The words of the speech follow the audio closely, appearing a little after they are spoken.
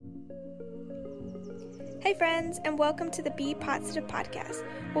Hey friends, and welcome to the Be-Positive podcast,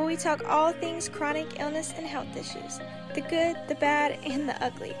 where we talk all things chronic illness and health issues, the good, the bad, and the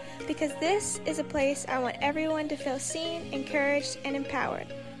ugly, because this is a place I want everyone to feel seen, encouraged, and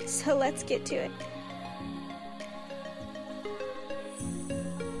empowered. So let's get to it.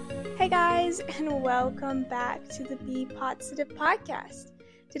 Hey guys, and welcome back to the Be-Positive podcast.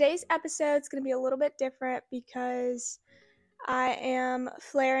 Today's episode is going to be a little bit different because I am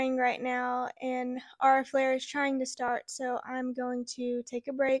flaring right now, and our flare is trying to start, so I'm going to take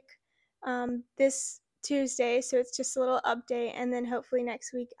a break this Tuesday, so it's just a little update, and then hopefully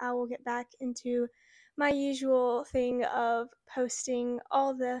next week I will get back into my usual thing of posting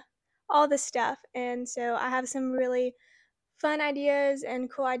all the stuff. And so I have some really fun ideas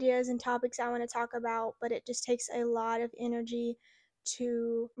and cool ideas and topics I want to talk about, but it just takes a lot of energy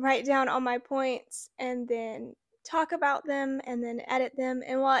to write down all my points and then talk about them and then edit them.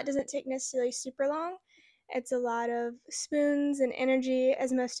 And while it doesn't take necessarily super long, it's a lot of spoons and energy,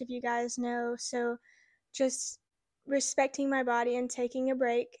 as most of you guys know. So just respecting my body and taking a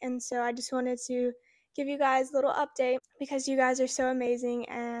break. And so I just wanted to give you guys a little update because you guys are so amazing,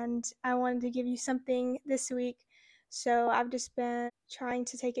 and I wanted to give you something this week. So I've just been trying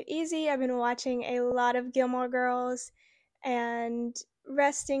to take it easy. I've been watching a lot of Gilmore Girls and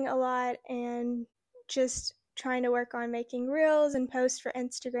resting a lot and just trying to work on making reels and posts for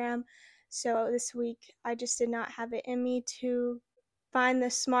Instagram. So this week I just did not have it in me to find the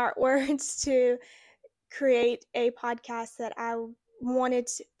smart words to create a podcast that I wanted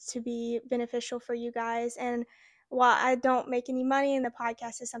to be beneficial for you guys. And while I don't make any money and the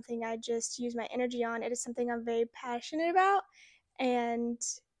podcast is something I just use my energy on, it is something I'm very passionate about, and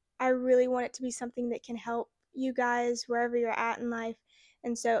I really want it to be something that can help you guys wherever you're at in life.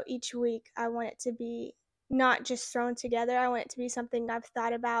 And so each week I want it to be not just thrown together. I want it to be something I've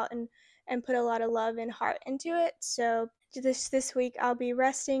thought about and put a lot of love and heart into it. So this week I'll be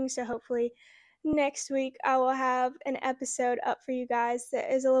resting, so hopefully next week I will have an episode up for you guys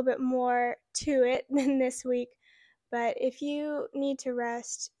that is a little bit more to it than this week. But if you need to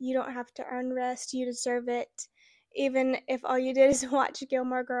rest, you don't have to earn rest. You deserve it, even if all you did is watch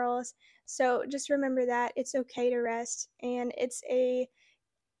Gilmore Girls. So just remember that it's okay to rest, and it's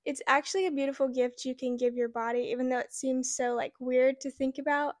actually a beautiful gift you can give your body, even though it seems so weird to think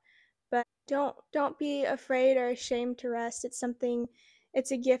about. But don't be afraid or ashamed to rest. It's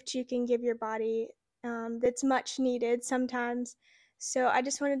a gift you can give your body that's much needed sometimes. So I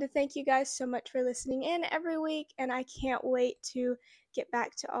just wanted to thank you guys so much for listening in every week, and I can't wait to get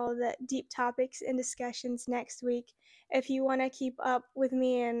back to all the deep topics and discussions next week. If you want to keep up with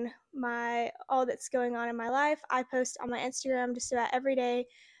me and all that's going on in my life, I post on my Instagram just about every day.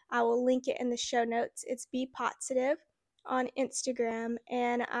 I will link it in the show notes. It's Be-Positive on Instagram,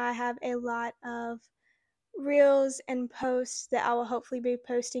 and I have a lot of reels and posts that I will hopefully be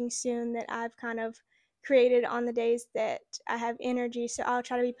posting soon that I've kind of created on the days that I have energy. So I'll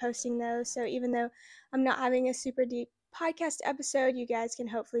try to be posting those. So even though I'm not having a super deep podcast episode, you guys can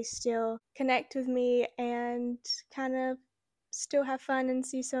hopefully still connect with me and kind of still have fun and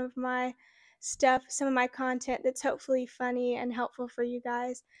see some of my stuff, some of my content that's hopefully funny and helpful for you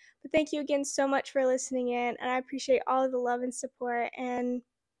guys. But thank you again so much for listening in, and I appreciate all of the love and support, and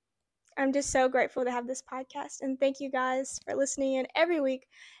I'm just so grateful to have this podcast, and thank you guys for listening in every week,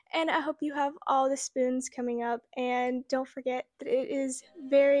 and I hope you have all the spoons coming up, and don't forget that it is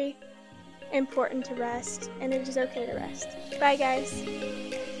very important to rest, and it is okay to rest. Bye guys.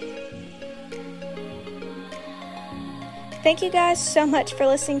 Thank you guys so much for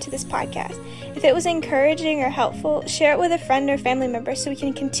listening to this podcast. If it was encouraging or helpful, share it with a friend or family member so we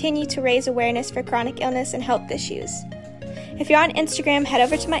can continue to raise awareness for chronic illness and health issues. If you're on Instagram, head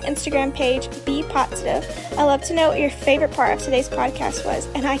over to my Instagram page, Be-Positive. I'd love to know what your favorite part of today's podcast was,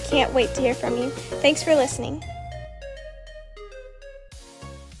 and I can't wait to hear from you. Thanks for listening.